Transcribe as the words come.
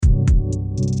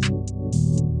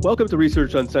Welcome to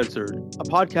Research Uncensored, a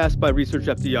podcast by Research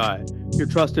FDI, your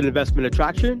trusted investment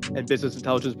attraction and business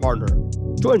intelligence partner.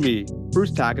 Join me, Bruce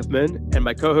Tackefman, and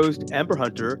my co-host, Amber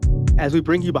Hunter, as we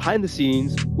bring you behind the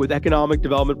scenes with economic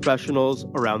development professionals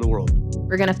around the world.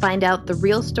 We're going to find out the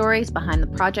real stories behind the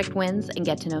project wins and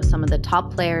get to know some of the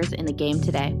top players in the game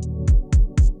today.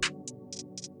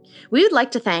 We would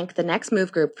like to thank the Next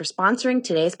Move Group for sponsoring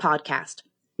today's podcast.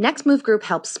 Next Move Group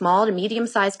helps small to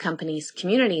medium-sized companies,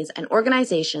 communities, and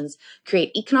organizations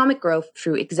create economic growth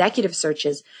through executive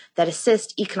searches that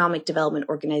assist economic development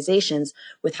organizations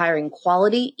with hiring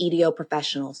quality EDO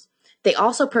professionals. They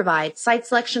also provide site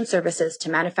selection services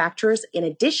to manufacturers in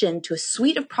addition to a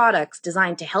suite of products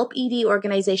designed to help ED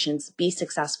organizations be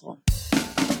successful.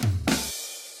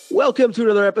 Welcome to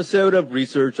another episode of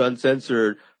Research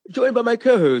Uncensored, joined by my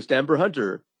co-host, Amber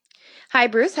Hunter. Hi,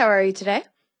 Bruce. How are you today?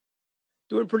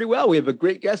 Doing pretty well. We have a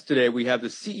great guest today. We have the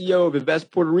CEO of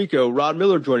Invest Puerto Rico, Rod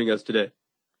Miller, joining us today.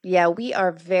 Yeah, we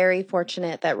are very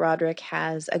fortunate that Roderick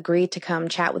has agreed to come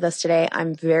chat with us today.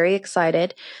 I'm very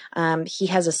excited. He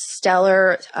has a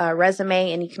stellar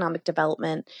resume in economic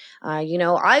development.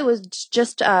 I was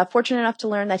just fortunate enough to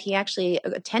learn that he actually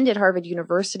attended Harvard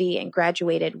University and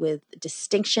graduated with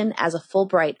distinction as a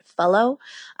Fulbright Fellow.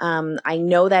 I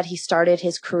know that he started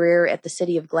his career at the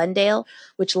City of Glendale,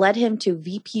 which led him to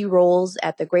VP roles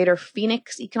at the Greater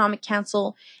Phoenix Economic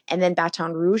Council and then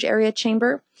Baton Rouge Area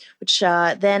Chamber, which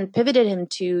then pivoted him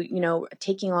to,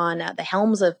 taking on the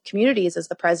helms of communities as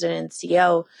the president and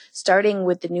CEO, starting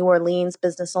with the New Orleans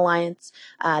Business Alliance,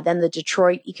 then the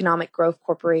Detroit Economic Growth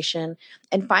Corporation,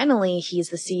 and finally, he's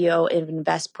the CEO of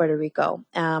Invest Puerto Rico.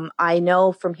 I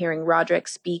know from hearing Roderick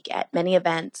speak at many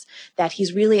events that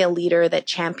he's really a leader that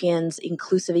champions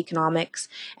inclusive economics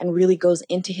and really goes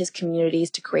into his communities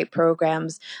to create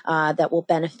programs that will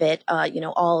benefit,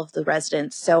 all of the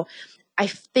residents. So I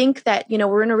think that,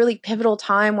 we're in a really pivotal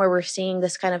time where we're seeing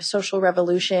this kind of social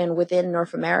revolution within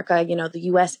North America, the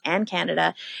U.S. and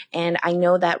Canada. And I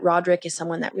know that Roderick is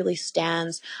someone that really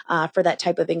stands for that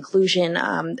type of inclusion,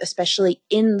 especially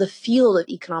in the field of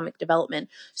economic development.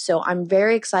 So I'm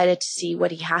very excited to see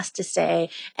what he has to say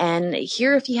and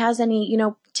hear if he has any,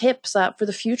 tips for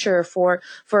the future for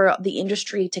the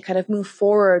industry to kind of move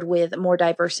forward with more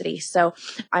diversity. So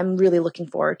I'm really looking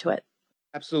forward to it.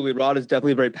 Absolutely. Rod is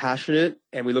definitely very passionate,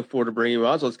 and we look forward to bringing him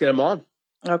on. So let's get him on.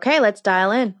 Okay, let's dial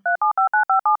in.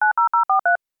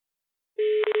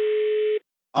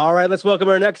 All right, let's welcome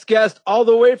our next guest all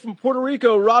the way from Puerto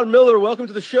Rico, Rod Miller. Welcome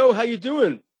to the show. How you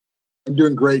doing? I'm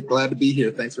doing great. Glad to be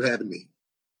here. Thanks for having me.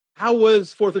 How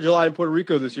was 4th of July in Puerto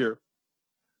Rico this year?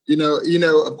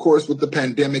 Of course, with the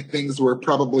pandemic, things were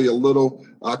probably a little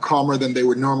calmer than they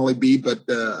would normally be, but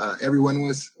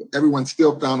everyone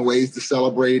still found ways to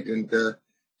celebrate and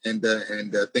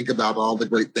think about all the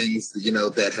great things,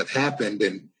 that have happened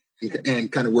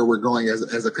and kind of where we're going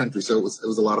as a country. So it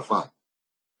was a lot of fun.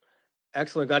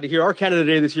 Excellent. Glad to hear. Our Canada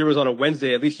Day this year was on a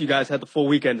Wednesday. At least you guys had the full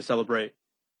weekend to celebrate.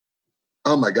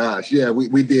 Oh my gosh. Yeah,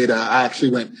 we did. I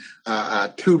actually went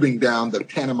tubing down the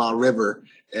Panama River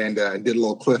and did a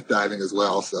little cliff diving as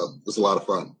well. So it was a lot of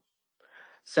fun.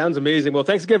 Sounds amazing. Well,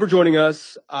 thanks again for joining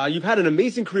us. You've had an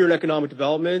amazing career in economic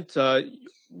development,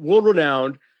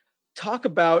 world-renowned. Talk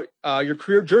about your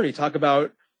career journey. Talk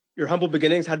about your humble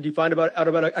beginnings. How did you find out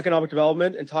about economic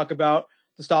development? And talk about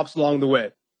the stops along the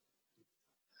way.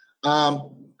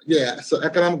 So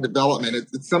economic development,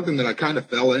 it's something that I kind of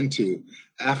fell into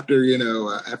after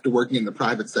working in the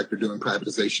private sector, doing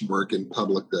privatization work in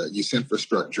public use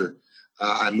infrastructure.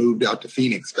 I moved out to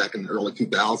Phoenix back in the early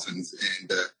 2000s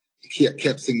and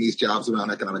kept seeing these jobs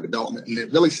around economic development. And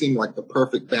it really seemed like the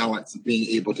perfect balance of being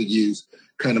able to use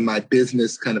kind of my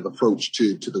business kind of approach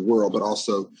to the world, but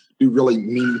also do really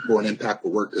meaningful and impactful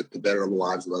work to better the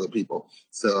lives of other people.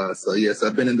 So yes,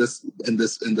 I've been in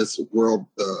this world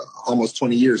almost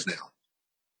 20 years now.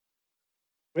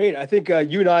 Great. I think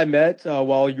you and I met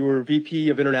while you were VP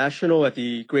of International at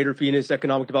the Greater Phoenix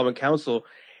Economic Development Council.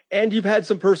 And you've had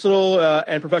some personal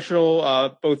and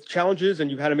professional both challenges,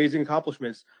 and you've had amazing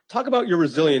accomplishments. Talk about your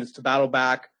resilience to battle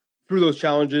back through those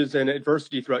challenges and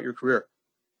adversity throughout your career.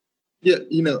 Yeah,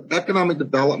 economic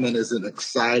development is an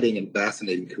exciting and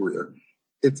fascinating career.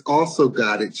 It's also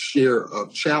got its share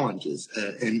of challenges.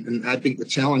 And I think the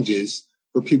challenges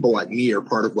for people like me are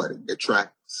part of what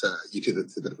attracts you to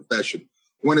the profession.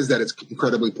 One is that it's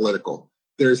incredibly political.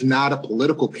 There's not a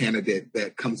political candidate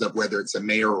that comes up, whether it's a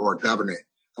mayor or a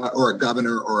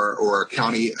governor or a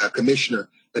county commissioner,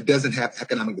 that doesn't have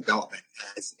economic development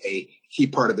as a key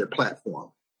part of their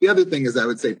platform. The other thing is, I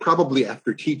would say probably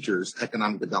after teachers,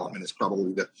 economic development is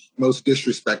probably the most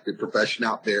disrespected profession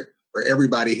out there. or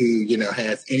everybody who,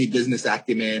 has any business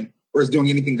acumen or is doing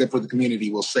anything good for the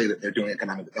community will say that they're doing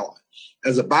economic development.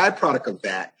 As a byproduct of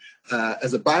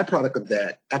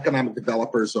that, economic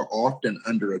developers are often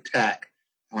under attack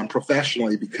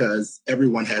professionally because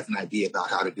everyone has an idea about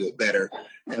how to do it better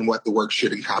and what the work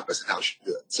should encompass and how it should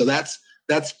do it. So that's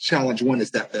challenge one,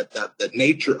 is that the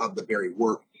nature of the very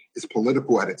work is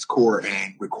political at its core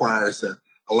and requires a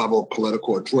level of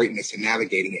political adroitness in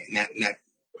navigating it, and that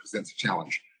presents a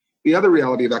challenge. The other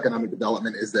reality of economic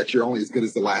development is that you're only as good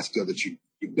as the last deal that you've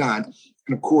done.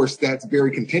 And of course, that's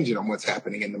very contingent on what's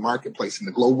happening in the marketplace, in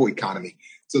the global economy.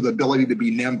 So the ability to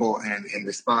be nimble and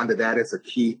respond to that is a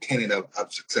key tenet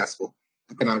of successful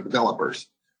economic developers.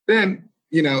 Then,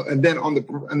 and then on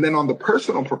the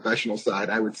personal professional side,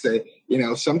 I would say,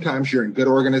 sometimes you're in good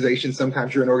organizations,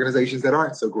 sometimes you're in organizations that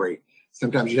aren't so great.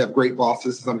 Sometimes you have great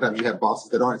bosses, sometimes you have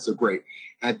bosses that aren't so great.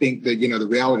 And I think that, the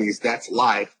reality is that's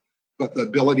life. But the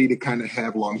ability to kind of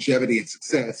have longevity and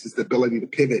success is the ability to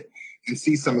pivot and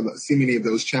see many of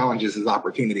those challenges as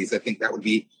opportunities. I think that would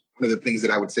be one of the things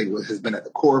that I would say has been at the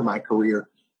core of my career,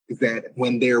 is that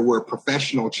when there were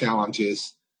professional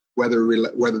challenges, whether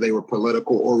they were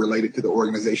political or related to the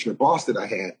organization or boss that I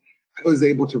had, I was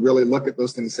able to really look at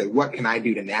those things and say, what can I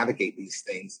do to navigate these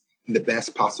things in the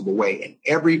best possible way? In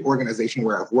every organization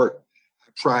where I've worked,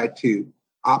 I've tried to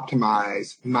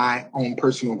optimize my own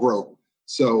personal growth.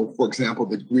 So, for example,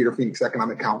 the Greater Phoenix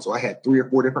Economic Council, I had 3 or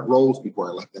 4 different roles before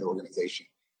I left that organization.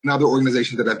 In other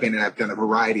organizations that I've been in, I've done a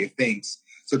variety of things.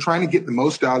 So trying to get the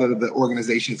most out of the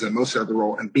organizations and the most out of the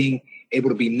role, and being able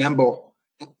to be nimble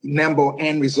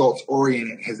and results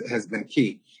oriented has been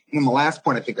key. And then the last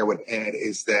point I think I would add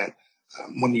is that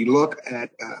when you look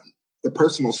at the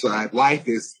personal side, life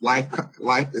is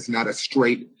not a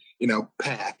straight,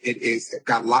 path. It's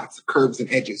got lots of curves and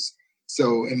edges.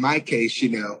 So in my case,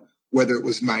 whether it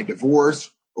was my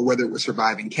divorce or whether it was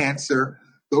surviving cancer,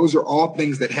 those are all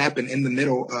things that happen in the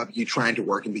middle of you trying to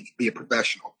work and be a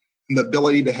professional. And the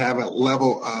ability to have a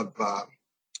level of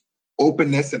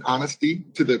openness and honesty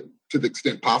to the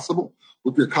extent possible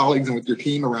with your colleagues and with your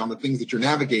team around the things that you're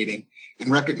navigating, and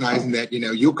recognizing that,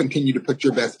 you'll continue to put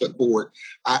your best foot forward.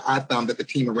 I found that the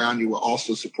team around you will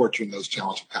also support you in those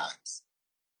challenging times.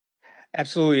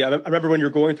 Absolutely. I remember when you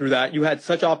were going through that, you had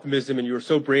such optimism and you were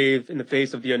so brave in the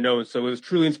face of the unknown. So it was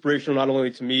truly inspirational, not only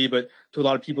to me, but to a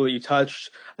lot of people that you touched.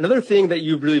 Another thing that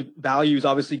you really value is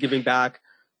obviously giving back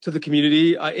to the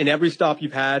community. In every stop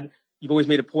you've had, you've always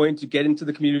made a point to get into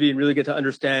the community and really get to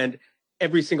understand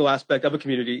every single aspect of a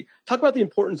community. Talk about the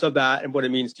importance of that and what it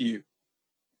means to you.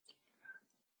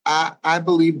 I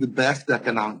believe the best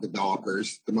economic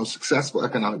developers, the most successful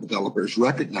economic developers,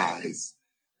 recognize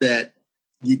that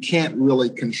you can't really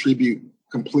contribute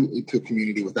completely to a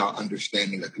community without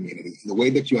understanding a community. The way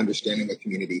that you understand the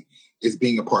community is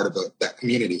being a part of that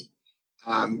community.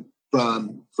 From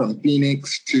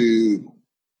Phoenix to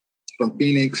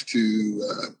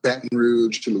Baton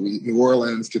Rouge to New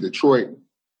Orleans to Detroit.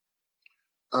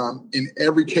 In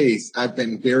every case, I've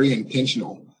been very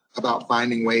intentional about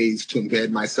finding ways to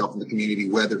embed myself in the community,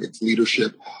 whether it's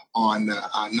leadership on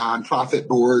nonprofit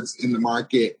boards in the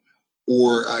market,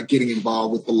 or getting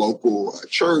involved with the local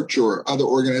church or other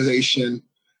organization.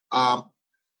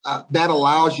 That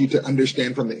allows you to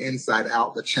understand from the inside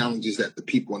out the challenges that the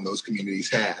people in those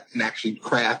communities have, and actually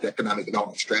craft economic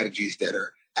development strategies that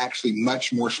are actually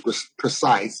much more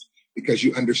precise, because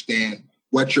you understand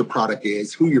what your product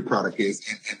is, who your product is,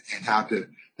 and how to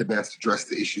best address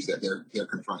the issues that they're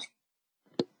confronting.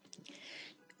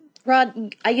 Rod,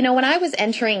 when I was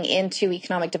entering into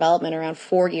economic development around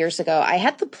 4 years ago, I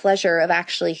had the pleasure of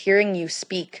actually hearing you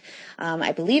speak,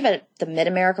 I believe at the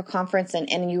Mid-America Conference,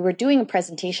 and you were doing a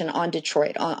presentation on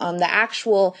Detroit, on the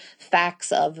actual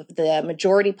facts of the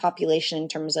majority population in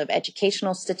terms of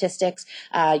educational statistics,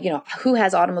 who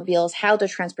has automobiles, how their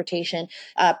transportation,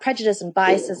 prejudice and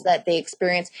biases that they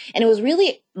experience. And it was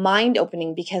really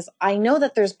mind-opening, because I know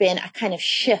that there's been a kind of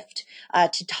shift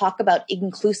to talk about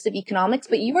inclusive economics,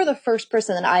 but you were the first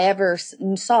person that I ever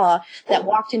saw that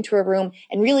walked into a room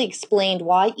and really explained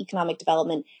why economic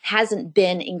development hasn't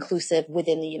been inclusive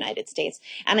within the United States.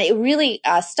 And it really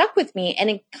stuck with me, and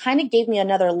it kind of gave me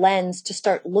another lens to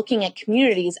start looking at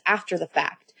communities after the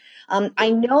fact. I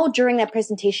know during that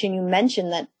presentation you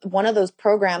mentioned that one of those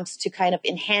programs to kind of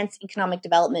enhance economic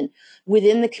development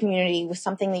within the community was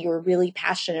something that you were really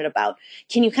passionate about.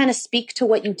 Can you kind of speak to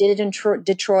what you did in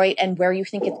Detroit and where you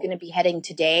think it's going to be heading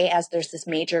today, as there's this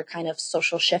major kind of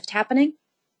social shift happening?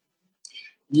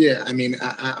 Yeah,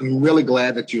 I'm really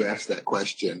glad that you asked that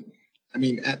question.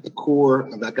 At the core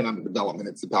of economic development,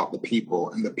 it's about the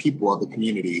people and the people of the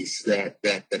communities that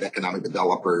economic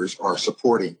developers are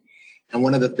supporting. And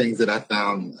one of the things that I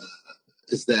found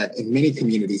is that in many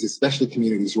communities, especially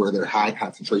communities where there are high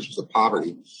concentrations of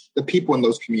poverty, the people in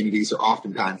those communities are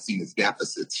oftentimes seen as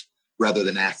deficits rather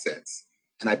than assets.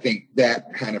 And I think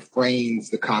that kind of frames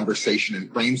the conversation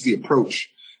and frames the approach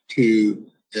to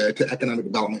economic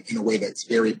development in a way that's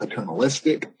very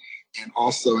paternalistic, and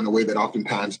also in a way that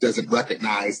oftentimes doesn't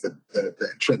recognize the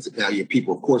intrinsic value of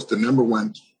people. Of course, the number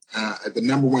one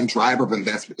driver of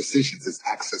investment decisions is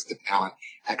access to talent,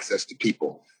 access to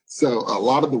people. So a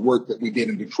lot of the work that we did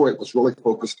in Detroit was really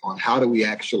focused on how do we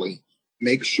actually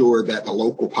make sure that the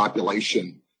local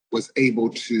population was able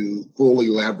to fully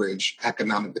leverage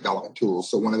economic development tools.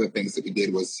 So one of the things that we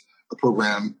did was a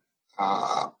program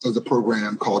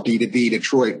called D2D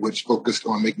Detroit, which focused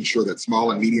on making sure that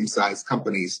small and medium-sized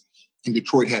companies in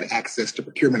Detroit had access to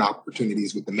procurement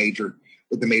opportunities with the major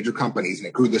companies, and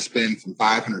it grew the spend from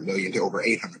 500 million to over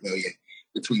 800 million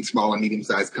between small and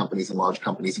medium-sized companies and large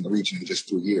companies in the region in just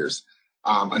 3 years.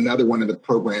 Another one of the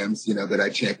programs, that I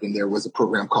championed there was a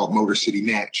program called Motor City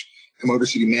Match. And Motor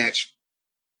City Match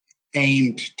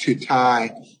aimed to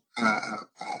tie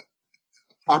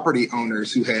property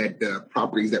owners who had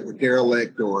properties that were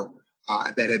derelict or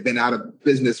that had been out of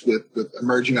business with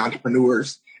emerging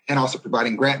entrepreneurs, and also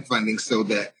providing grant funding so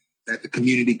that the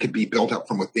community could be built up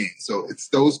from within. So it's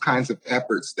those kinds of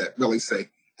efforts that really say,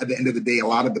 at the end of the day, a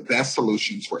lot of the best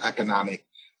solutions for economic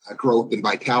growth and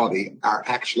vitality are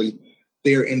actually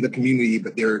there in the community,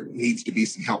 but there needs to be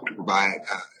some help to provide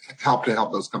help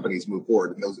those companies move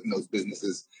forward and those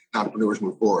businesses, entrepreneurs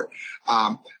move forward.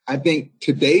 I think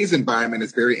today's environment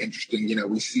is very interesting.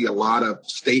 We see a lot of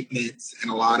statements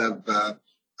and a lot of the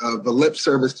lip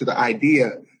service to the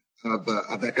idea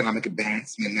of economic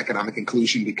advancement and economic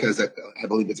inclusion, because I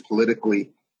believe it's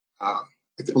politically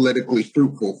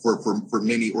fruitful for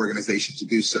many organizations to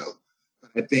do so.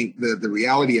 I think the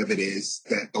reality of it is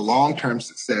that the long-term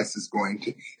success is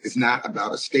not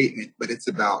about a statement, but it's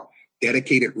about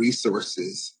dedicated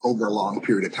resources over a long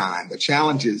period of time. The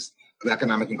challenges of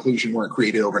economic inclusion weren't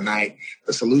created overnight.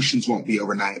 The solutions won't be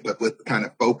overnight, but with kind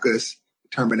of focus,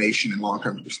 determination, and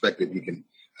long-term perspective, you can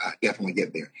definitely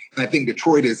get there. And I think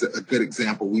Detroit is a good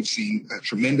example. We've seen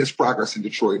tremendous progress in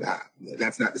Detroit.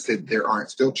 That's not to say that there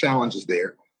aren't still challenges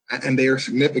there, and they are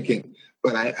significant.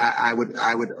 But I would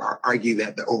argue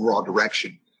that the overall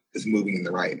direction is moving in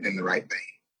the right vein.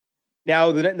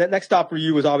 Now, the next stop for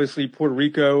you was obviously Puerto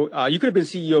Rico. You could have been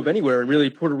CEO of anywhere, and really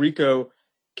Puerto Rico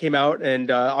came out, and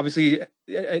obviously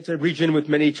it's a region with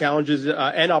many challenges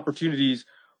and opportunities.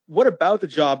 What about the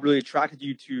job really attracted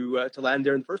you to land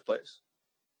there in the first place?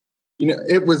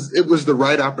 It was the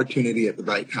right opportunity at the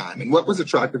right time. And what was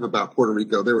attractive about Puerto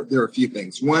Rico, there were a few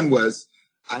things. One was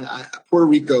Puerto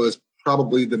Rico is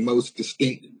probably the most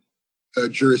distinct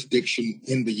jurisdiction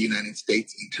in the United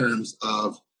States in terms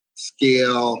of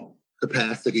scale,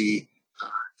 capacity,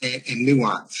 and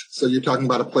nuance. So you're talking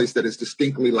about a place that is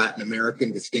distinctly Latin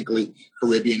American, distinctly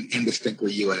Caribbean, and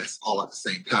distinctly U.S. all at the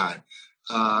same time.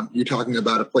 You're talking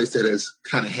about a place that has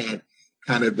kind of had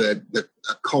the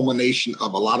culmination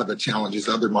of a lot of the challenges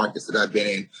other markets that I've been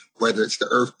in, whether it's the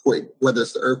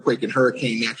earthquake and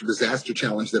hurricane natural disaster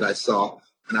challenge that I saw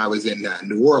when I was in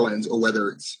New Orleans, or whether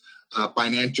it's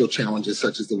financial challenges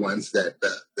such as the ones that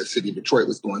the city of Detroit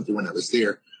was going through when I was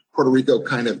there. Puerto Rico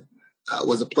kind of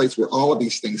was a place where all of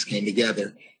these things came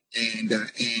together, and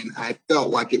I felt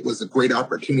like it was a great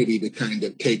opportunity to kind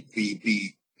of take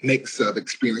the mix of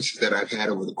experiences that I've had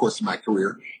over the course of my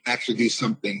career, actually do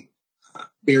something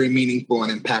very meaningful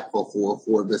and impactful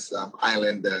for this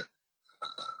island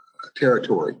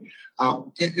territory.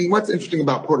 And what's interesting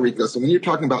about Puerto Rico, so when you're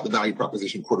talking about the value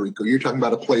proposition of Puerto Rico, you're talking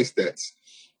about a place that's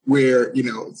where,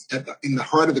 it's in the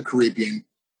heart of the Caribbean,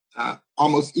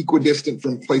 almost equidistant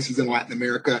from places in Latin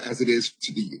America as it is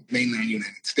to the mainland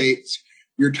United States.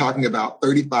 You're talking about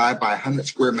 35 by 100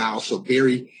 square miles, so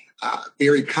very,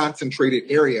 very concentrated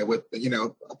area with,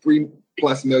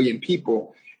 3+ million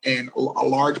people, and a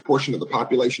large portion of the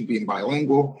population being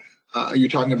bilingual. You're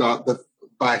talking about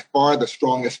by far the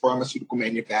strongest pharmaceutical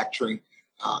manufacturing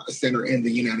center in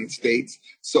the United States.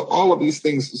 So all of these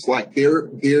things is like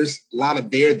there's a lot of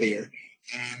there.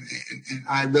 And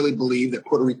I really believe that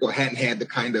Puerto Rico hadn't had the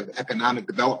kind of economic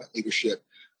development leadership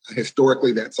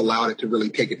historically that's allowed it to really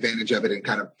take advantage of it and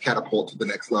kind of catapult to the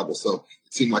next level. So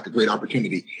it seemed like a great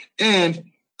opportunity. And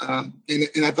I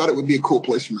thought it would be a cool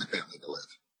place for my family to live.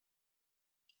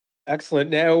 Excellent.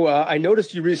 Now, I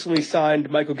noticed you recently signed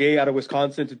Michael Gay out of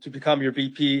Wisconsin to become your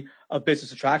VP of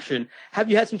Business Attraction. Have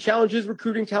you had some challenges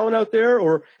recruiting talent out there,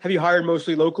 or have you hired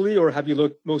mostly locally, or have you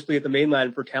looked mostly at the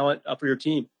mainland for talent for your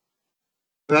team?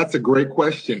 That's a great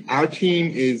question. Our team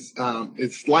is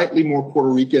slightly more Puerto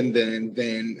Rican than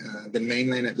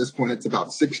mainland at this point. It's about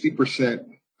 60%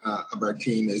 of our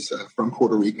team is from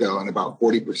Puerto Rico, and about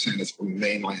 40% is from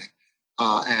mainland.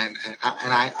 And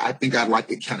I think I'd like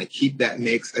to kind of keep that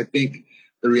mix. I think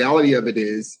the reality of it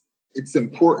is it's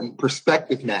important.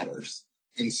 Perspective matters.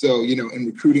 And so, in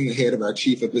recruiting the head of our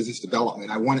chief of business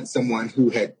development, I wanted someone who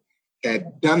had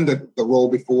done the role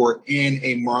before in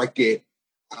a market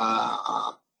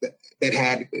that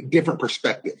had a different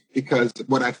perspective, because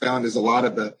what I found is a lot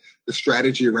of the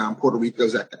strategy around Puerto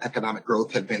Rico's economic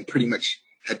growth had pretty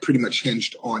much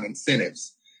hinged on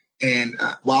incentives. And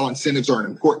while incentives are an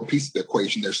important piece of the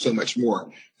equation, there's so much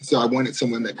more. So I wanted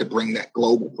someone that could bring that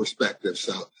global perspective.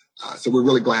 So we're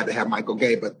really glad to have Michael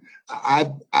Gay. But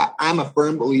I'm a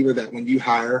firm believer that when you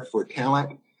hire for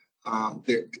talent,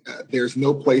 there's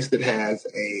no place that has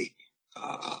a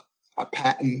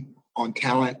patent on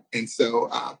talent. And so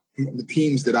the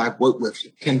teams that I've worked with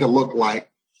tend to look like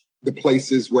the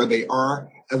places where they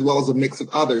are, as well as a mix of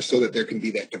others, so that there can be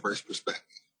that diverse perspective.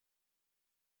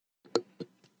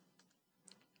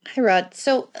 Hi, Rod.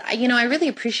 So, I really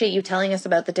appreciate you telling us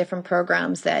about the different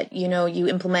programs that, you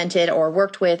implemented or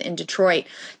worked with in Detroit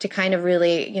to kind of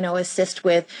really, assist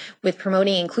with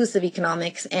promoting inclusive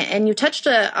economics. And you touched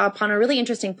upon a really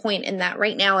interesting point in that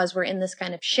right now, as we're in this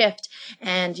kind of shift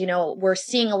and, we're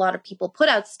seeing a lot of people put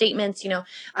out statements,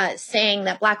 saying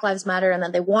that Black Lives Matter and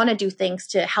that they want to do things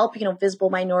to help, visible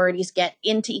minorities get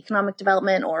into economic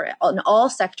development or in all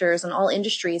sectors and all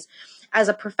industries. As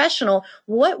a professional,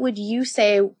 what would you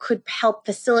say could help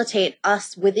facilitate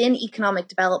us within economic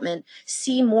development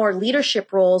see more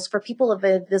leadership roles for people of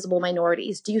visible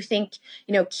minorities? Do you think,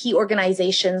 key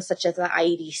organizations such as the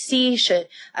IEDC should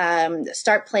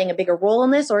start playing a bigger role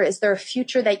in this? Or is there a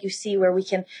future that you see where we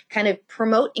can kind of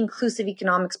promote inclusive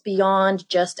economics beyond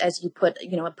just, as you put,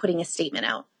 putting a statement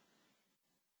out?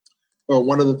 Well,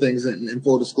 one of the things, in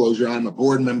full disclosure, I'm a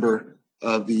board member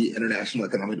of the International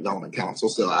Economic Development Council.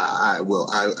 So I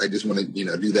just want to,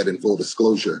 do that in full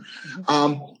disclosure.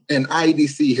 And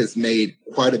IEDC has made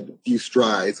quite a few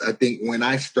strides. I think when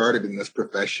I started in this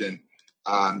profession,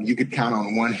 you could count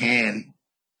on one hand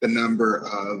the number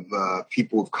of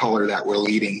people of color that were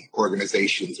leading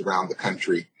organizations around the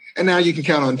country. And now you can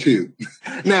count on two.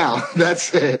 Now,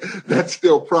 that's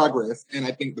still progress. And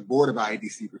I think the board of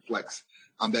IEDC reflects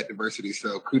that diversity.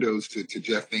 So kudos to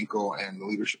Jeff Finkel and the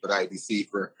leadership at IEDC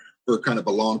for kind of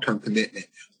a long-term commitment.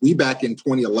 We, back in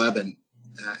 2011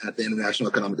 at the International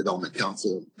Economic Development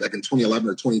Council, back in 2011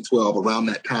 or 2012, around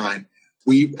that time,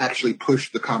 we actually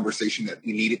pushed the conversation that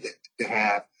we needed to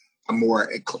have a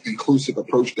more inclusive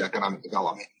approach to economic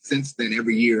development. Since then,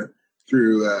 every year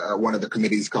through one of the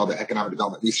committees called the Economic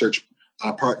Development Research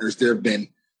Partners, there have been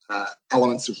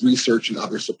elements of research and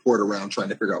other support around trying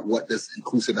to figure out what does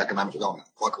inclusive economic development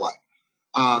look like.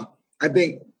 I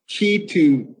think key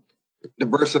to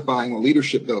diversifying the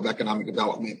leadership, though, of economic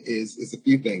development is a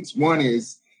few things. One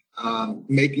is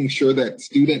making sure that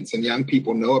students and young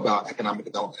people know about economic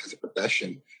development as a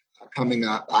profession. Coming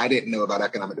up, I didn't know about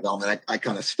economic development. I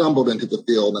kind of stumbled into the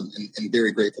field and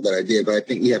very grateful that I did. But I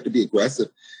think we have to be aggressive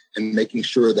in making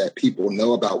sure that people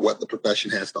know about what the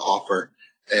profession has to offer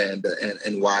and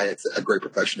why it's a great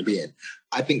profession to be in.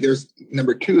 I think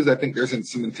number two is I think there's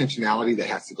some intentionality that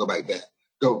has to go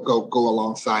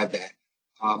alongside that.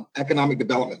 Economic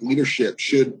development leadership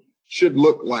should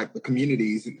look like the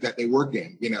communities that they work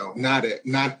in.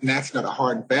 That's not a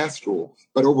hard and fast rule,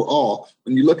 but overall,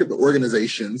 when you look at the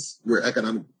organizations where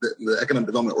the economic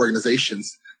development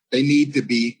organizations, they need to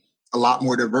be a lot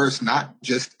more diverse, not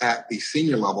just at the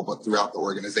senior level, but throughout the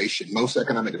organization. Most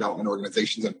economic development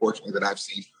organizations, unfortunately, that I've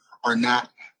seen are not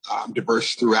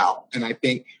diverse throughout. And I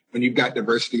think when you've got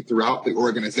diversity throughout the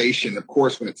organization, of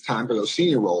course, when it's time for those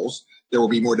senior roles, there will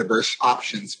be more diverse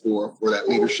options for that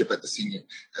leadership at the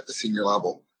senior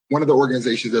level. One of the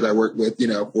organizations that I worked with,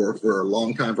 for a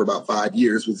long time, for about 5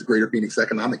 years, was the Greater Phoenix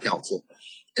Economic Council.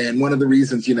 And one of the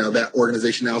reasons, that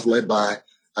organization now is led by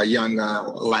a young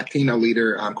Latino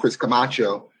leader, Chris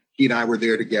Camacho. He and I were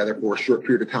there together for a short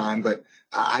period of time, but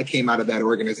I came out of that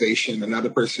organization. Another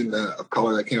person of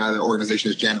color that came out of that organization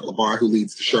is Janet LeVar, who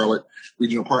leads the Charlotte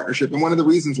Regional Partnership. And one of the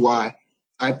reasons why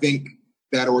I think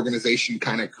that organization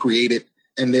kind of created,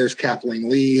 and there's Kathleen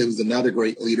Lee, who's another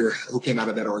great leader who came out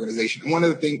of that organization. And one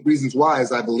of the reasons why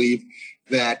is I believe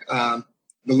that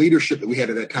the leadership that we had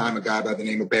at that time, a guy by the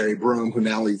name of Barry Broom, who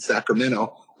now leads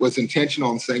Sacramento, was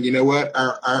intentional in saying, you know what,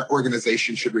 our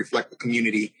organization should reflect the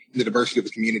community and the diversity of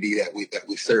the community that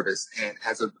we service. And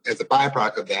as a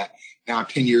byproduct of that, now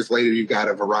 10 years later, you've got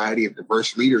a variety of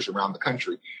diverse leaders around the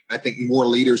country. I think more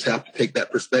leaders have to take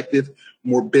that perspective.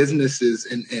 More businesses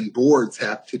and boards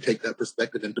have to take that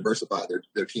perspective and diversify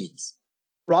their teams.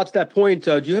 Rod, to that point,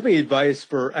 do you have any advice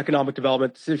for economic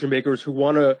development decision makers who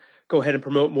want to go ahead and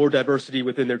promote more diversity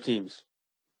within their teams?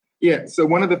 Yeah. So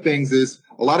one of the things is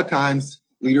a lot of times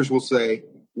leaders will say,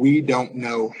 we don't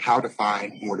know how to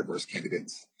find more diverse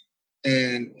candidates.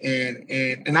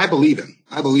 And I believe them.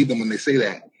 I believe them when they say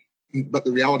that. But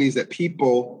the reality is that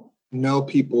people know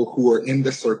people who are in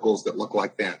the circles that look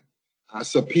like them.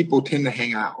 So people tend to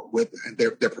hang out with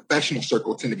their professional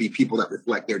circle tend to be people that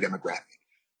reflect their demographic.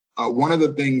 One of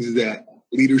the things that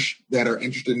leaders that are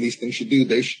interested in these things should do,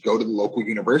 they should go to the local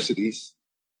universities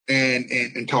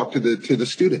and talk to the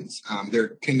students.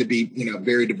 There tend to be,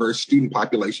 very diverse student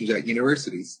populations at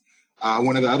universities.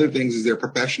 One of the other things is their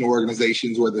professional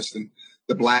organizations, whether it's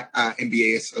the Black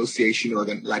MBA Association or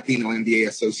the Latino MBA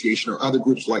Association or other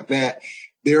groups like that.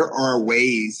 There are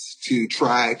ways to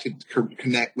try to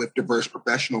connect with diverse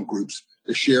professional groups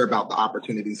to share about the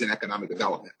opportunities in economic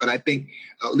development. But I think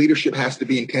leadership has to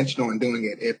be intentional in doing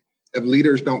it. If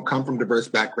leaders don't come from diverse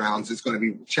backgrounds, it's going to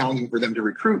be challenging for them to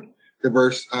recruit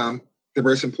diverse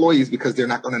employees because they're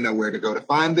not going to know where to go to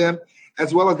find them,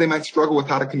 as well as they might struggle with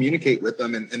how to communicate with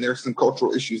them. And there's some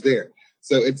cultural issues there.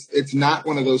 So it's not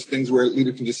one of those things where a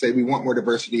leader can just say, we want more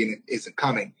diversity and it isn't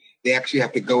coming. They actually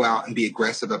have to go out and be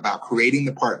aggressive about creating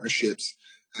the partnerships,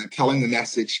 telling the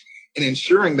message, and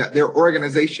ensuring that their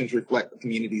organizations reflect the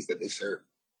communities that they serve.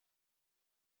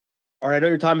 All right, I know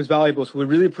your time is valuable, so we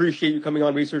really appreciate you coming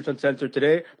on Research Uncensored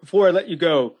today. Before I let you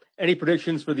go, any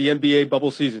predictions for the NBA bubble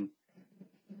season?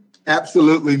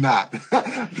 Absolutely not.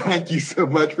 Thank you so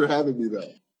much for having me,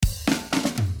 though.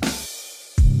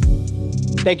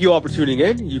 Thank you all for tuning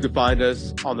in. You can find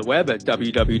us on the web at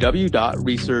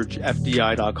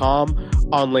www.researchfdi.com,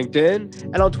 on LinkedIn,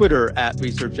 and on Twitter at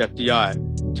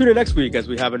ResearchFDI. Tune in next week as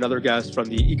we have another guest from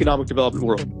the economic development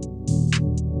world.